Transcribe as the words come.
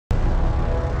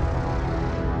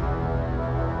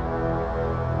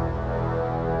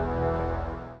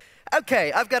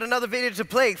Okay, I've got another video to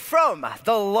play from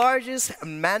the largest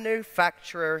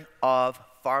manufacturer of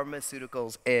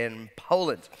pharmaceuticals in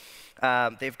Poland.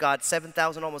 They've got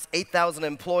 7,000, almost 8,000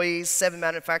 employees, 7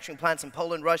 manufacturing plants in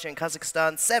Poland, Russia, and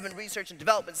Kazakhstan, 7 research and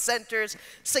development centers,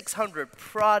 600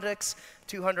 products,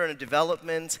 200 in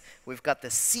development. We've got the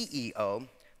CEO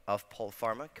of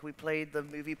Polpharmy. Can we play the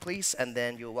movie, please? And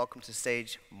then you're welcome to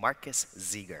stage Markus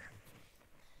Sieger.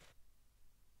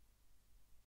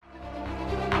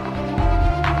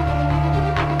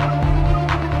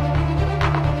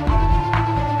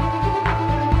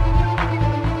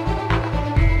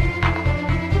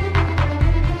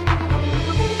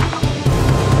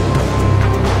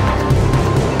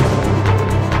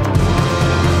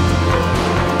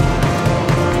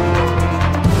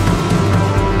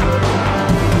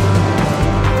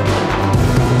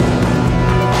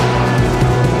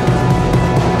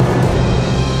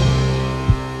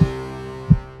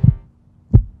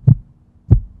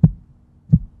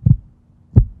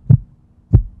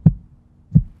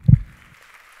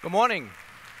 Good morning.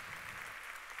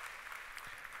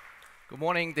 Good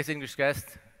morning, distinguished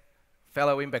guests,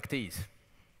 fellow ImpactCEEs.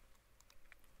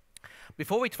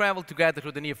 Before we travel together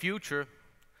to the near future,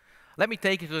 let me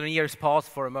take you to the nearest past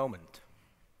for a moment.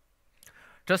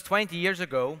 Just 20 years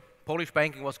ago, Polish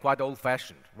banking was quite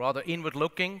old-fashioned, rather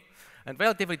inward-looking, and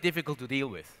relatively difficult to deal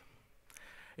with.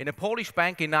 In a Polish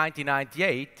bank in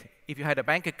 1998, if you had a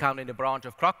bank account in the branch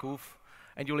of Krakow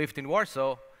and you lived in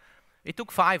Warsaw, it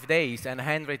took 5 days and a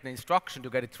handwritten instruction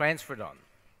to get it transferred on.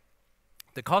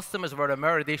 The customers were a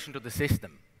mere addition to the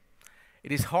system.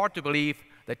 It is hard to believe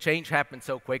that change happened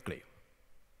so quickly.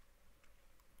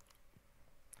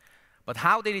 But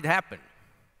how did it happen?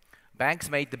 Banks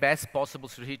made the best possible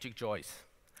strategic choice.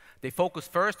 They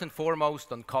focused first and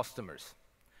foremost on customers.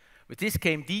 With this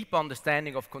came deep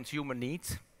understanding of consumer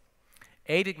needs.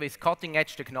 Aided with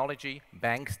cutting-edge technology,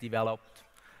 banks developed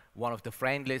one of the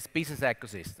friendliest business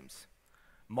ecosystems,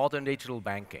 modern digital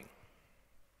banking.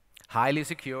 Highly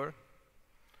secure,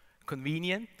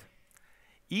 convenient,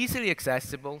 easily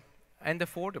accessible, and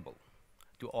affordable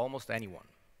to almost anyone.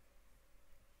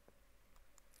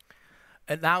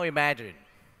 And now imagine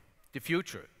the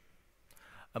future,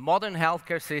 a modern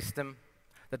healthcare system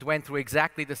that went through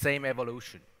exactly the same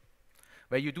evolution,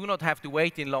 where you do not have to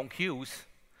wait in long queues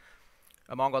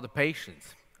among other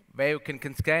patients, where you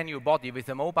can scan your body with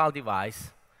a mobile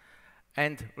device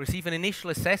and receive an initial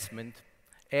assessment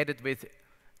added with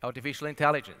artificial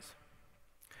intelligence,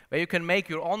 where you can make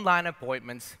your online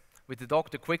appointments with the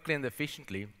doctor quickly and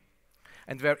efficiently,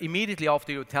 and where immediately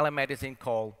after your telemedicine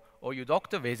call or your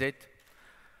doctor visit,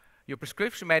 your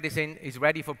prescription medicine is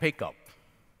ready for pickup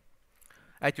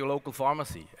at your local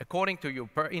pharmacy, according to your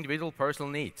individual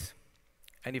personal needs,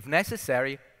 and if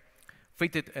necessary,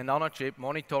 fitted a nanochip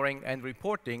monitoring and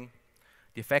reporting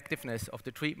the effectiveness of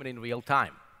the treatment in real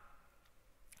time.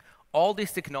 All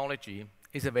this technology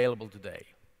is available today,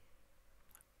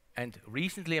 and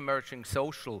recently emerging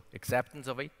social acceptance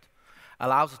of it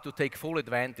allows us to take full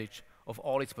advantage of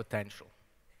all its potential.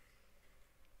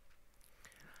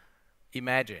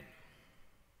 Imagine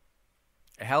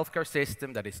a healthcare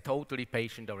system that is totally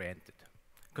patient-oriented,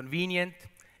 convenient,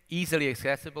 easily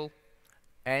accessible,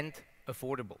 and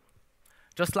affordable,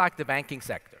 just like the banking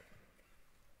sector.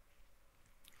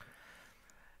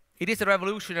 It is a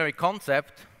revolutionary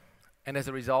concept, and as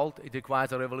a result, it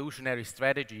requires a revolutionary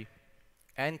strategy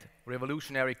and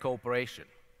revolutionary cooperation.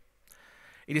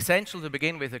 It is essential to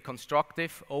begin with a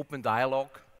constructive, open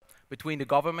dialogue between the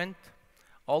government,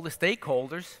 all the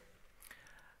stakeholders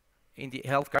in the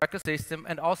healthcare ecosystem,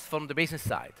 and us from the business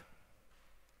side.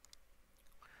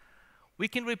 We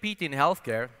can repeat in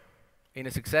healthcare, in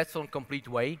a successful and complete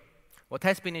way, what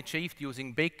has been achieved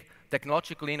using big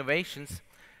technological innovations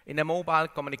in the mobile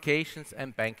communications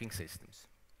and banking systems.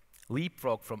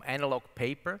 Leapfrog from analog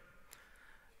paper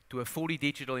to a fully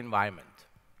digital environment.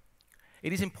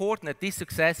 It is important that this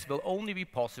success will only be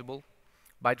possible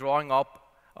by drawing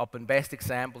up on best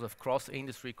examples of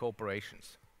cross-industry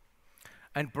cooperations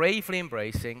and bravely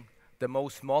embracing the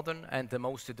most modern and the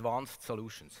most advanced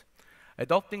solutions,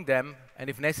 adopting them and,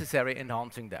 if necessary,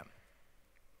 enhancing them.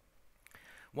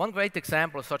 One great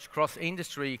example of such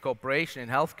cross-industry cooperation in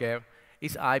healthcare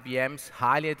is IBM's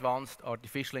highly advanced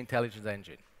artificial intelligence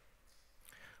engine,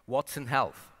 Watson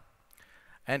Health,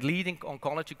 and leading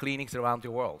oncology clinics around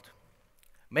the world,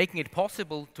 making it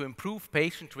possible to improve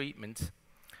patient treatments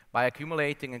by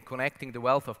accumulating and connecting the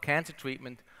wealth of cancer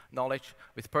treatment knowledge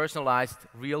with personalized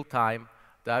real-time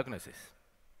diagnosis.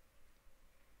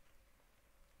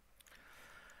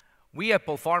 We at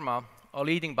Polpharmy are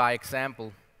leading by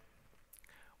example.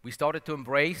 We started to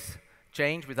embrace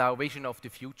change with our vision of the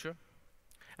future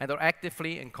and are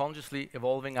actively and consciously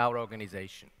evolving our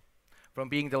organization from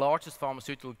being the largest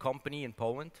pharmaceutical company in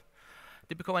Poland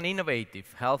to become an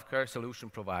innovative healthcare solution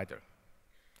provider.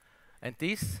 And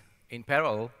this in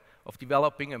parallel of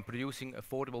developing and producing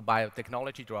affordable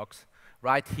biotechnology drugs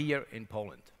right here in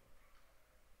Poland.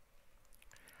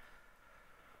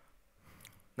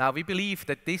 Now, we believe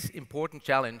that this important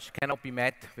challenge cannot be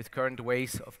met with current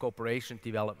ways of cooperation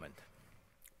development,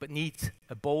 but needs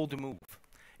a bold move,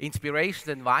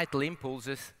 inspiration and vital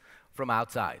impulses from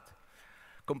outside.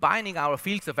 Combining our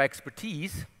fields of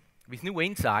expertise with new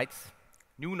insights,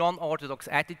 new non-orthodox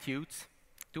attitudes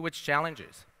towards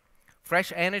challenges,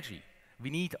 fresh energy, we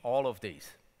need all of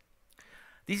these.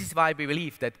 This is why we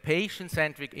believe that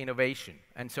patient-centric innovation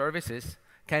and services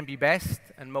can be best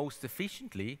and most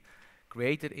efficiently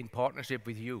created in partnership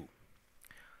with you,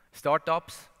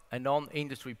 startups and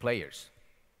non-industry players.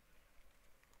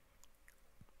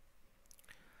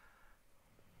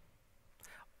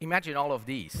 Imagine all of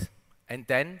these, and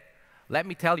then let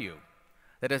me tell you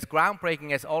that as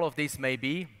groundbreaking as all of this may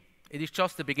be, it is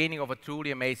just the beginning of a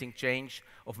truly amazing change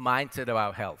of mindset of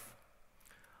our health.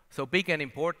 So big and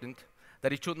important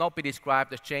that it should not be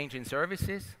described as change in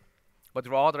services, but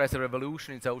rather as a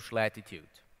revolution in social attitude.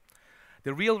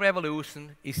 The real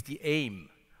revolution is the aim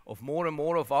of more and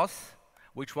more of us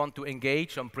which want to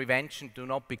engage on prevention to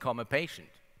not become a patient.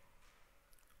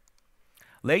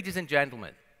 Ladies and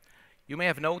gentlemen, you may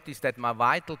have noticed that my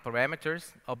vital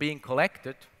parameters are being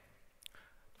collected,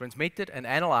 transmitted, and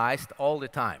analyzed all the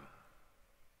time.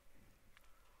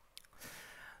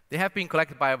 They have been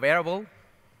collected by a wearable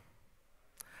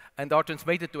and are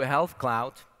transmitted to a health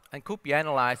cloud and could be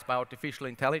analyzed by artificial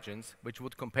intelligence, which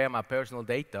would compare my personal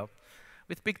data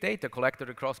with big data collected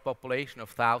across a population of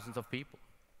thousands of people.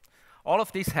 All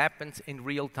of this happens in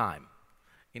real time,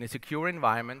 in a secure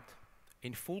environment,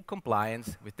 in full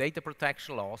compliance with data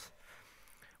protection laws,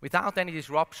 without any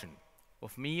disruption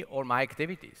of me or my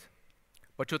activities.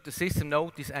 But should the system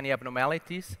notice any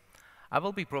abnormalities, I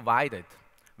will be provided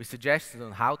with suggestions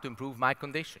on how to improve my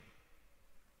condition.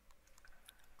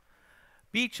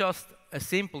 Be it just a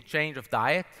simple change of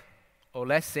diet or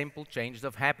less simple changes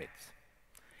of habits.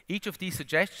 Each of these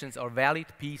suggestions are valid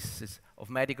pieces of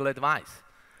medical advice,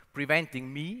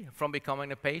 preventing me from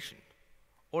becoming a patient.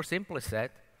 Or simply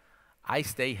said, I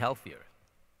stay healthier.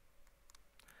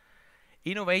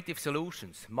 Innovative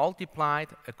solutions multiplied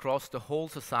across the whole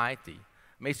society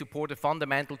may support a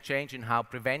fundamental change in how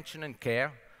prevention and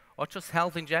care, or just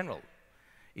health in general,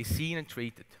 is seen and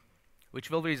treated, which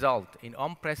will result in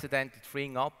unprecedented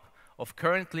freeing up of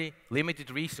currently limited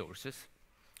resources,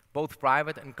 both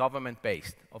private and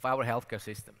government-based, of our healthcare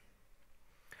system.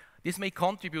 This may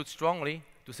contribute strongly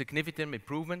to significant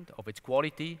improvement of its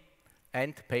quality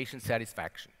and patient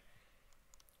satisfaction.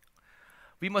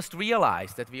 We must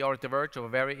realize that we are at the verge of a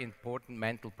very important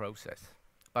mental process,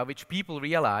 by which people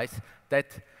realize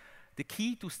that the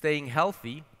key to staying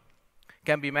healthy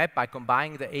can be met by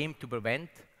combining the aim to prevent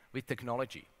with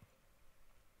technology.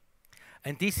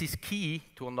 And this is key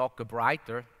to unlock a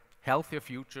brighter, healthier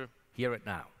future here and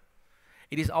now.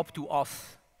 It is up to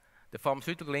us, the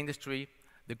pharmaceutical industry,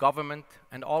 the government,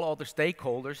 and all other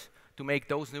stakeholders to make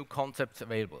those new concepts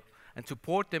available and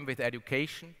support them with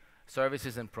education,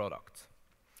 services, and products.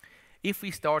 If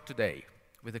we start today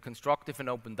with a constructive and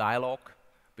open dialogue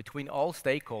between all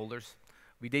stakeholders,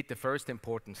 we did the first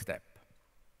important step.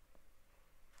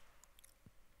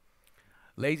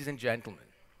 Ladies and gentlemen,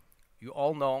 you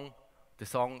all know the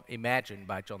song Imagine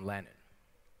by John Lennon.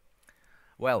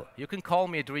 Well, you can call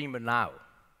me a dreamer now,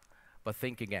 but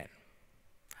think again.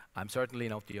 I'm certainly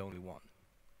not the only one.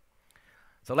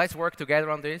 So let's work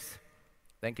together on this.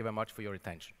 Thank you very much for your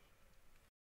attention.